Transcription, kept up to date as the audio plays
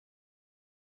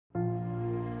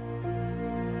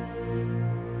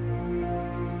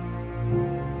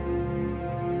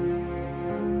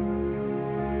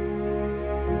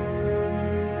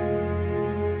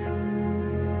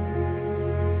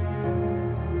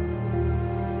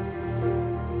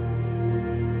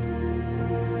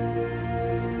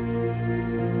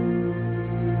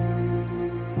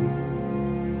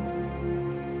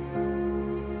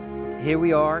Here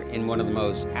we are in one of the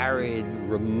most arid,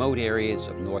 remote areas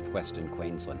of northwestern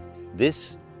Queensland.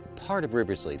 This part of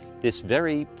Riversleigh, this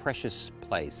very precious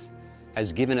place,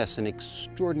 has given us an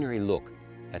extraordinary look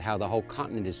at how the whole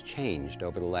continent has changed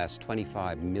over the last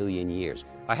 25 million years.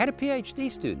 I had a PhD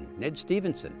student, Ned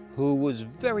Stevenson, who was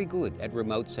very good at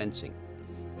remote sensing.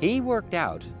 He worked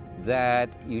out that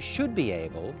you should be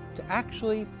able to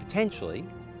actually, potentially,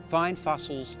 find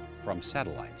fossils from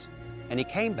satellites. And he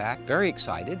came back very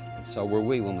excited, and so were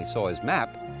we when we saw his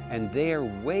map, and there,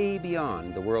 way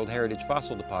beyond the World Heritage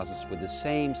fossil deposits, were the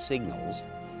same signals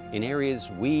in areas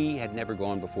we had never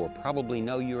gone before. Probably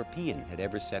no European had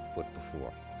ever set foot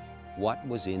before. What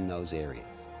was in those areas?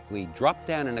 We dropped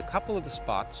down in a couple of the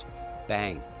spots,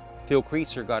 bang. Phil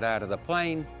Creaser got out of the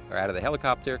plane, or out of the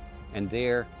helicopter, and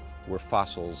there were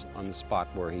fossils on the spot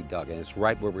where he dug, and it's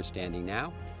right where we're standing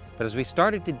now. But as we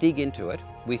started to dig into it,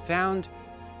 we found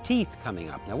teeth coming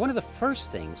up. Now, one of the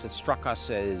first things that struck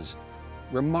us as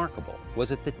remarkable was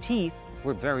that the teeth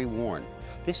were very worn.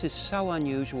 This is so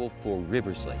unusual for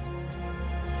Riversleigh.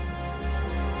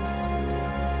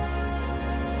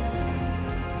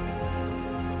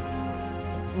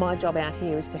 My job out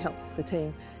here is to help the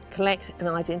team collect and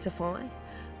identify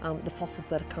the fossils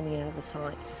that are coming out of the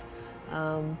sites,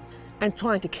 and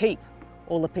trying to keep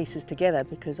all the pieces together,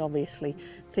 because obviously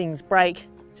things break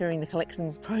during the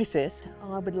collection process.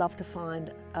 I would love to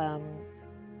find a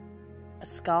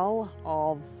skull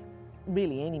of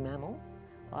really any mammal,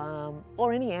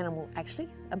 or any animal actually,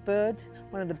 a bird,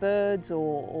 one of the birds,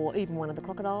 or even one of the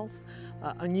crocodiles,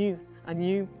 a new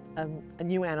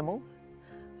animal,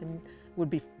 and would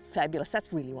be fabulous.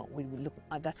 That's really what we would look.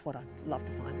 That's what I'd love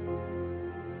to find.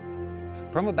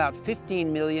 From about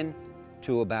 15 million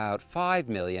to about 5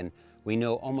 million, we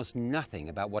know almost nothing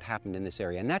about what happened in this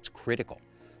area, and that's critical.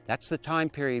 That's the time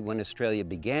period when Australia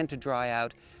began to dry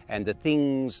out, and the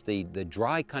things, the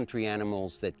dry country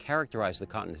animals that characterize the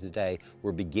continent today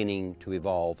were beginning to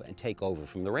evolve and take over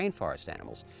from the rainforest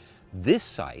animals. This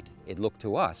site, it looked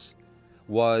to us,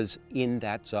 was in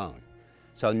that zone.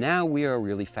 So now we are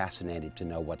really fascinated to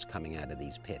know what's coming out of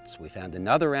these pits. We found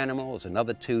another animal, it's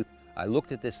another tooth. I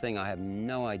looked at this thing, I have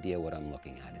no idea what I'm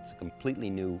looking at. It's a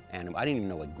completely new animal. I didn't even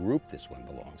know what group this one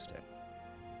belongs to.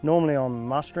 Normally I'm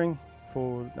mustering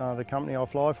for the company I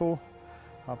fly for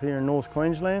up here in North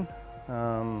Queensland,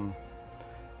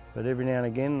 but every now and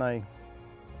again they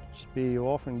spear you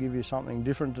off and give you something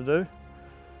different to do.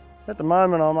 At the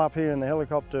moment I'm up here in the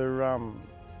helicopter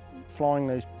flying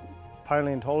these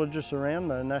paleontologists around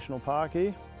the national park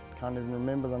here. Can't even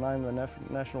remember the name of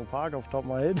the national park off the top of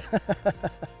my head.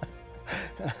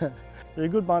 They're a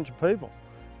good bunch of people.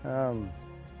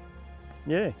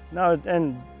 Yeah, no,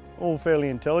 and all fairly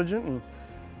intelligent, and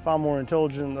far more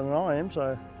intelligent than I am,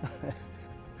 so.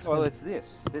 Well, it's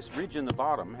this ridge in the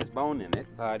bottom has bone in it,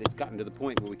 but it's gotten to the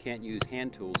point where we can't use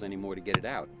hand tools anymore to get it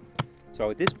out. So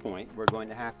at this point, we're going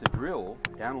to have to drill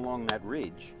down along that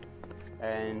ridge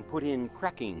and put in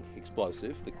cracking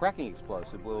explosive. The cracking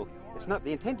explosive will,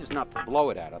 the intent is not to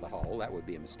blow it out of the hole, that would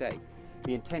be a mistake.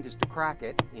 The intent is to crack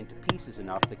it into pieces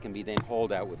enough that can be then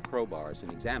hauled out with crowbars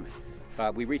and examined.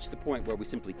 But we reached the point where we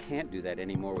simply can't do that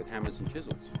anymore with hammers and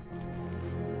chisels.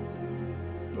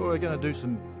 Well, we're going to do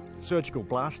some surgical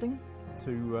blasting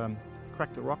to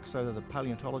crack the rock so that the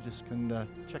paleontologists can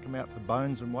check them out for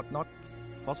bones and whatnot,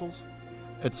 fossils.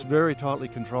 It's very tightly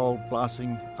controlled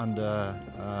blasting under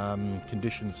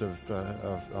conditions of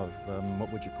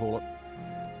what would you call it?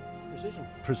 Precision.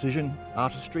 Precision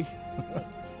artistry.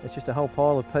 It's just a whole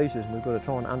pile of pieces and we've got to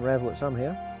try and unravel it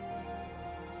somehow.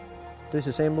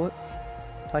 Disassemble it,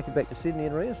 take it back to Sydney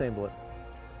and reassemble it.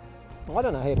 I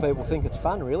don't know how people think it's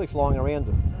fun really, flying around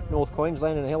to North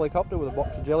Queensland in a helicopter with a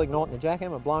box of gelignite and a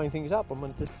jackhammer blowing things up. I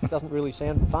mean, it just doesn't really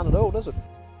sound fun at all, does it?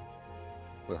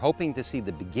 We're hoping to see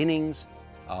the beginnings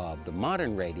of the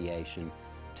modern radiation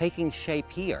taking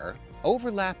shape here,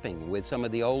 overlapping with some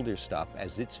of the older stuff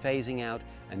as it's phasing out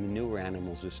and the newer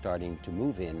animals are starting to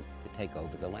move in to take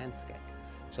over the landscape.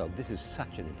 So this is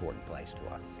such an important place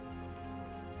to us.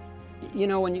 You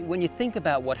know, when you think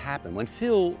about what happened, when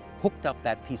Phil hooked up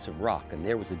that piece of rock and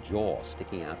there was a jaw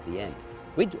sticking out the end,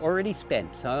 we'd already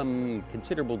spent some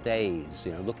considerable days,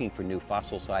 looking for new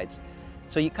fossil sites.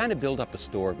 So you kind of build up a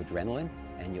store of adrenaline,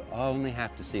 and you only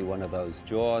have to see one of those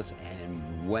jaws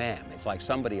and wham, it's like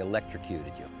somebody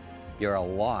electrocuted you. You're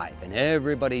alive, and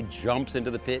everybody jumps into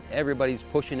the pit, everybody's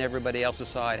pushing everybody else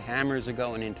aside, hammers are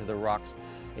going into the rocks.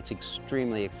 It's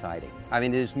extremely exciting. I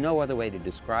mean, there's no other way to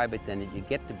describe it than that you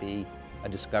get to be a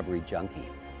discovery junkie.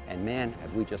 And man,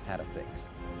 have we just had a fix.